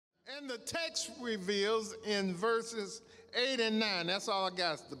And the text reveals in verses 8 and 9, that's all I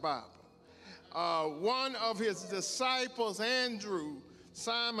got is the Bible. One of his disciples, Andrew,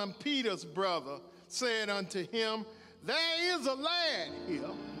 Simon Peter's brother, said unto him, there is a lad here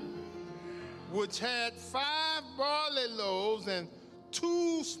which had 5 barley loaves and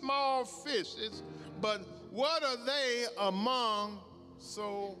 2 small fishes, but what are they among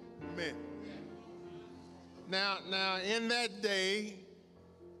so many? Now in that day,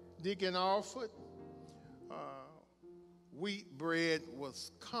 Deacon Alford, wheat bread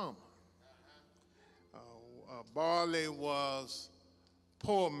was common. Barley was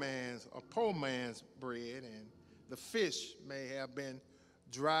poor man's bread, and the fish may have been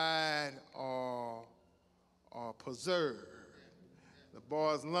dried or preserved. The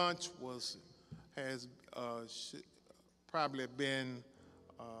boy's lunch has probably been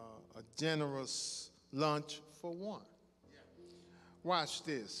a generous lunch for one. Watch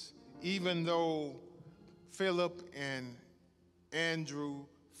this. Even though Philip and Andrew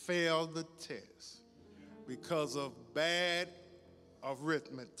failed the test because of bad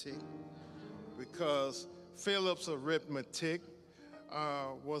arithmetic, because Philip's arithmetic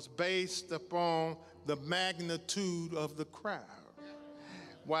was based upon the magnitude of the crowd,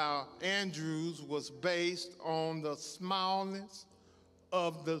 while Andrew's was based on the smallness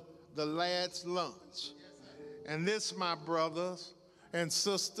of the lad's lunch. And this, my brothers and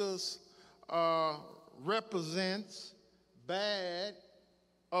sisters, represents bad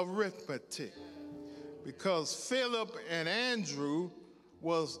arithmetic, because Philip and Andrew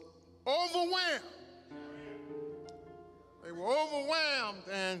was overwhelmed. They were overwhelmed,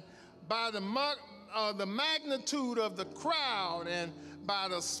 and by the magnitude of the crowd and by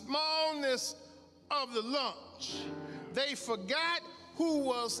the smallness of the lunch, they forgot who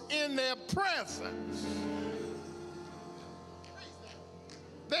was in their presence.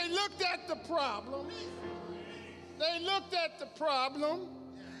 They looked at the problem.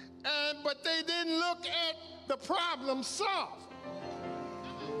 But they didn't look at the problem solved.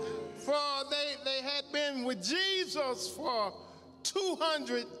 For they had been with Jesus for 2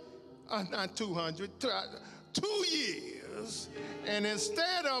 years. And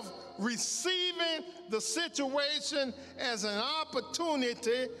instead of receiving the situation as an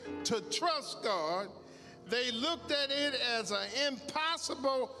opportunity to trust God, they looked at it as an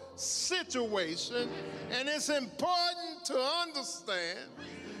impossible situation. And it's important to understand,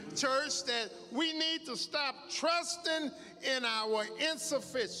 church, that we need to stop trusting in our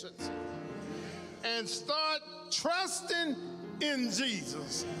insufficiency and start trusting in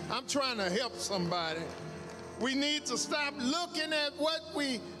Jesus. I'm trying to help somebody. We need to stop looking at what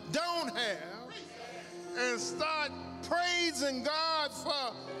we don't have and start praising God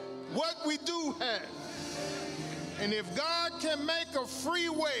for what we do have. And if God can make a free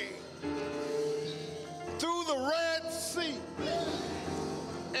way through the Red Sea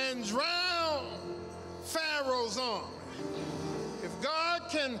and drown Pharaoh's army, if God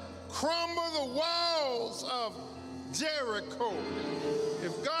can crumble the walls of Jericho,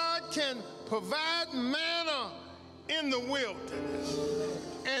 if God can provide manna in the wilderness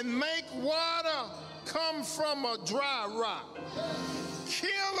and make water come from a dry rock,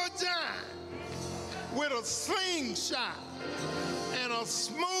 kill a giant with a slingshot and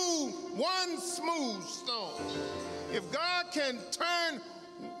one smooth stone, if God can turn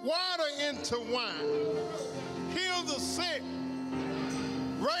water into wine, heal the sick,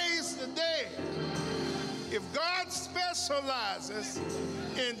 raise the dead, if God specializes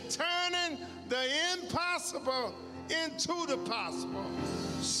in turning the impossible into the possible,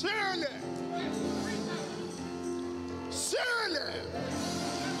 surely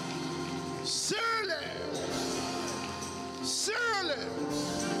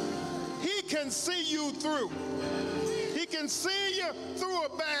He can see you through. He can see you through a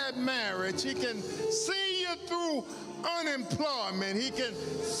bad marriage. He can see you through unemployment. He can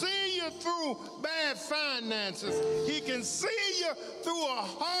see you through bad finances. He can see you through a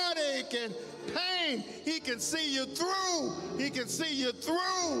heartache and pain. He can see you through. He can see you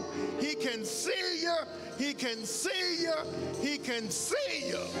through. He can see you. He can see you. He can see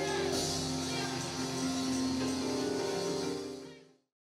you.